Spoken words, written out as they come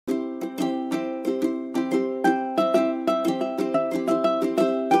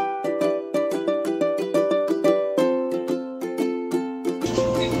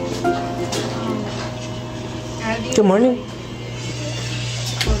Good morning.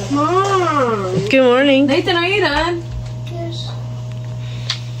 Mom. Good morning. Nathan, are you done? Yes.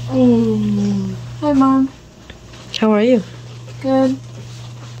 Hi, Mom. How are you? Good.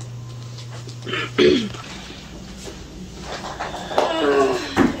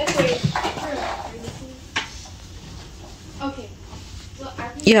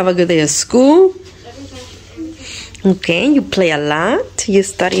 You have a good day at school? Okay, you play a lot, you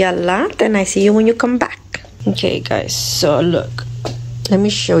study a lot, and I see you when you come back. Okay, guys, so look. Let me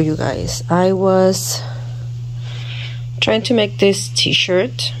show you guys. I was trying to make this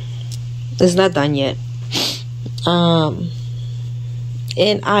t-shirt. It's not done yet. And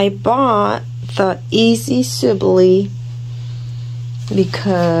I bought the Easy Sibley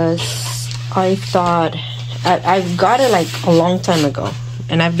because I thought I've got it like a long time ago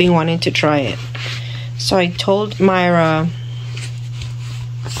and I've been wanting to try it. So I told Myra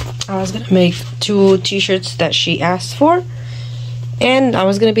I was gonna make 2 t-shirts that she asked for, and I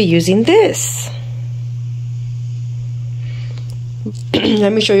was gonna be using this.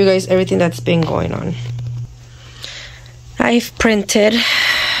 Let me show you guys everything that's been going on. I've printed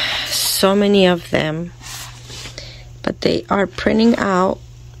so many of them, but they are printing out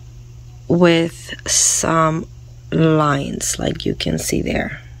with some lines like you can see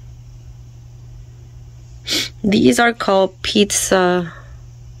there. These are called pizza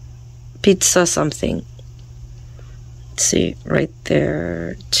something. Let's see, right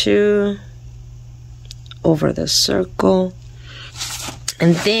there, 2 over the circle.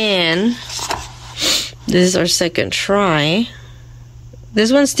 And then this is our second try.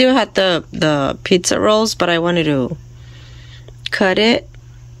 This one still had the pizza rolls, but I wanted to cut it.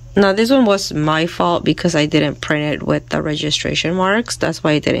 Now this one was my fault because I didn't print it with the registration marks. That's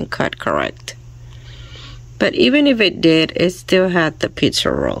why it didn't cut correct. But even if it did, it still had the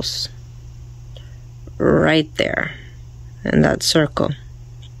pizza rolls right there in that circle.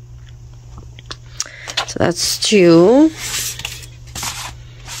 So that's 2.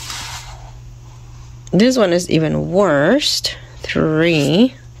 This one is even worse.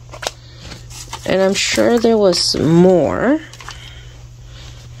 3. And I'm sure there was more.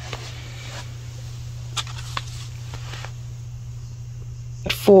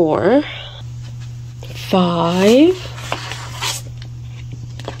 4. 5.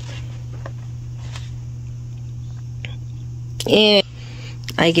 And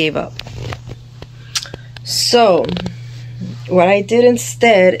I gave up. So what I did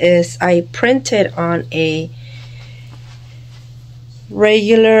instead is I printed on a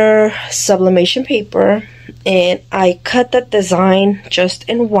regular sublimation paper and I cut the design just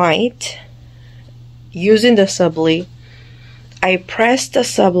in white using the subli. I pressed the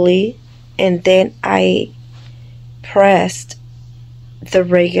subli and then I pressed the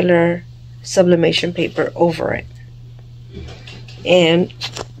regular sublimation paper over it. And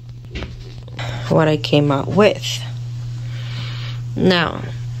what I came out with. Now,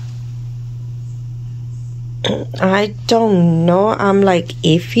 I don't know. I'm like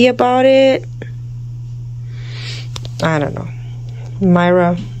iffy about it. I don't know.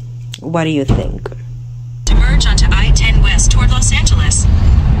 Myra, what do you think? To merge onto I-10 West toward Los Angeles.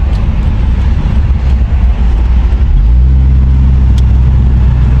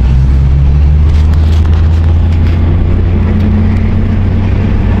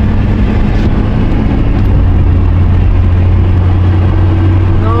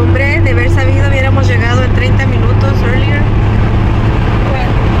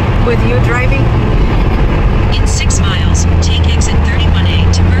 With you driving? In 6 miles, take exit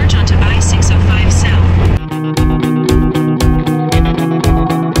 31A to merge onto I-605 South.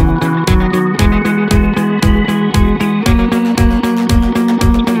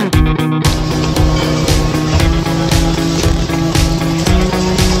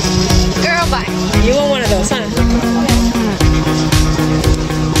 Girl, bye. You want one of those, huh?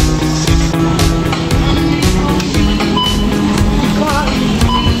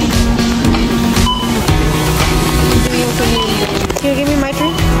 Can you give me my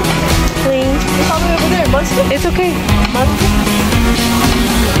drink? Please. It's probably over there. Mustard? It's okay. Mustard?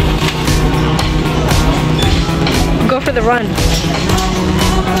 Go for the run. I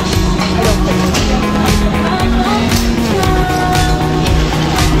don't think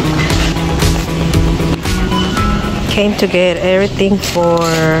so. Came to get everything for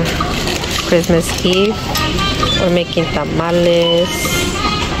Christmas Eve. We're making tamales,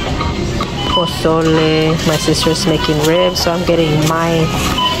 pozole. My sister's making ribs, so I'm getting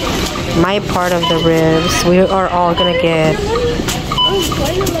my part of the ribs. We are all gonna get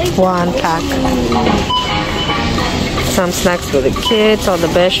 1 pack. some snacks for the kids, all the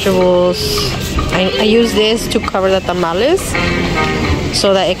vegetables. I use this to cover the tamales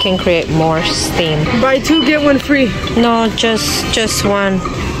so that it can create more steam. Buy 2, get 1 free. No, just one.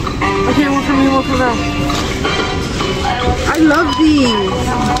 Okay, one for me, one for that. I love these.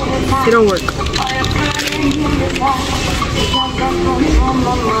 They don't work.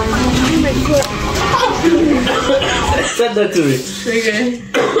 Send that to me. Okay.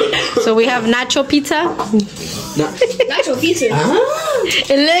 So we have nacho pizza. Nacho pizza.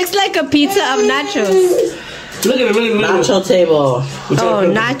 It looks like a pizza of nachos. Look at it, look at it. Nacho table. Oh,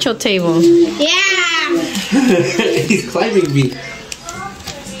 nacho table. Yeah. He's climbing me.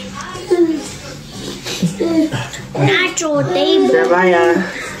 Nacho table. Jeremiah.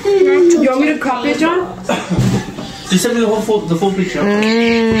 You want me to copy it, John? Just send me the full picture.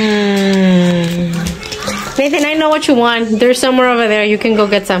 Nathan, I know what you want. There's somewhere over there. You can go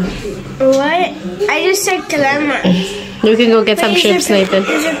get some. What? I just said calamari. You can go get some chips, Nathan.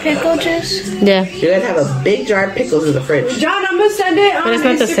 Is it pickle juice? Yeah. You're gonna have a big jar of pickles in the fridge. John, I'm gonna send it on But it's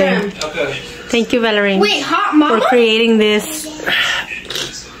not the same. Instagram. Okay. Thank you, Valerie, Wait, hot for mama? creating this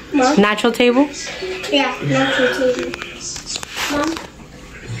nacho table. Yeah, nacho table. Mom?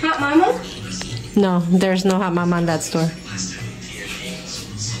 Hot mama? No, there's no hot mama in that store.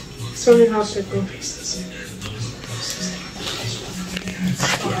 It's only hot pickle.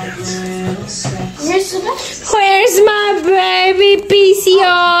 Where's my baby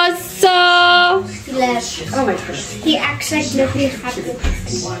Precioso? Flesh. Oh my god. He acts like nothing happened.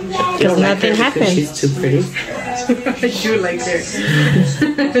 Because nothing happened. She's too pretty. You like her.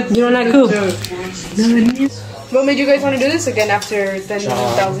 You don't like who? What made you guys want to do this again after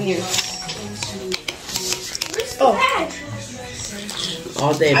 10,000 years? Oh,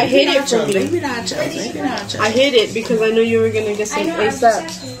 All day. I hid it from you. Baby nachos. Baby nachos. I hid it because I knew you were gonna get some ASAP.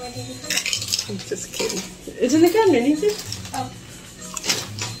 I'm just kidding. It's in the cabinet, Nathan.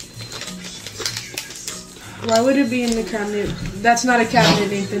 Why would it be in the cabinet? That's not a cabinet,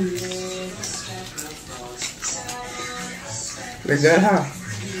 Nathan. They're good, huh?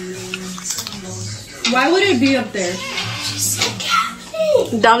 Why would it be up there?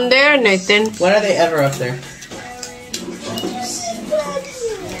 Down there, Nathan. When are they ever up there?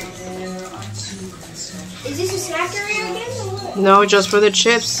 Is this a snack area again or what? No, just for the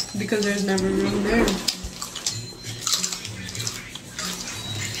chips. Because there's never room there.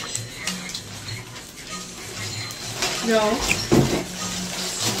 No.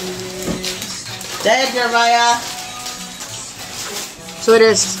 Dead, Jeremiah. So it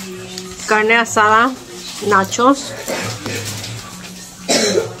is carne asada, nachos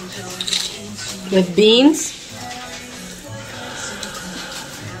with beans,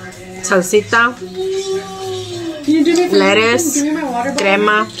 salsita, Can you do me a favor? lettuce, Give me my water bottle.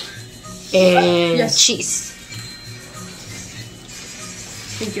 crema, and Yes. cheese.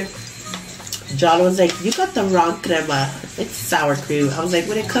 Thank you. John was like, you got the wrong crema. It's sour cream. I was like,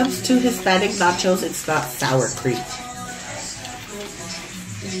 when it comes to Hispanic nachos, it's not sour cream.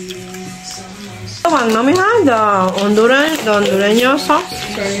 One, no, mija, the Hondureño sauce.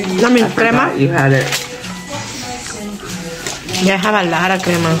 I mean, crema. You had it. Yeah, I have a lot of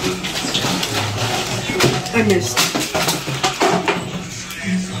crema. I missed.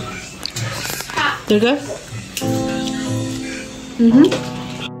 You good?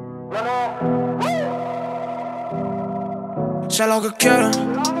 Sé lo que quieren,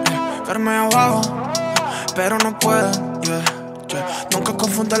 verme abajo, pero no pueden, yeah, yeah. Nunca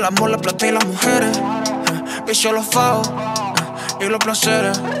confunde el amor, la plata y las mujeres, vicio los fajos, y los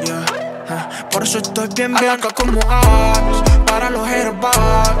placeres, yeah, por eso estoy bien acá como Aves, para los haters,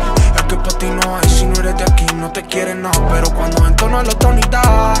 es que para ti no hay, si no eres de aquí no te quieren, no. Pero cuando entono la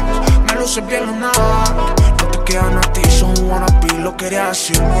tonalidad, me luce bien lunar. No te quedan a ti, son wannabe, lo quería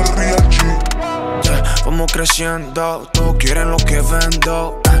decir muy real G. Yeah, vamos creciendo, todos quieren lo que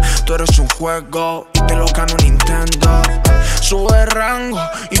vendo. Tú eres un juego y te lo gano Nintendo. Sube de rango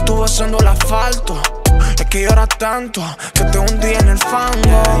y tú besando el asfalto. Es que lloras tanto que te hundí en el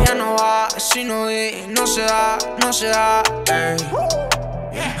fango. Ya no va, si no di, no se da, no se da, ey.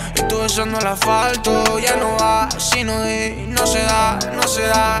 Yeah. Y tú besando el asfalto. Ya no va, si no di, no se da, no se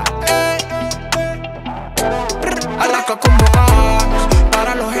da, ey. Alaca como Aves,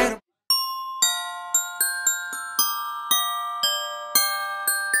 para los haters.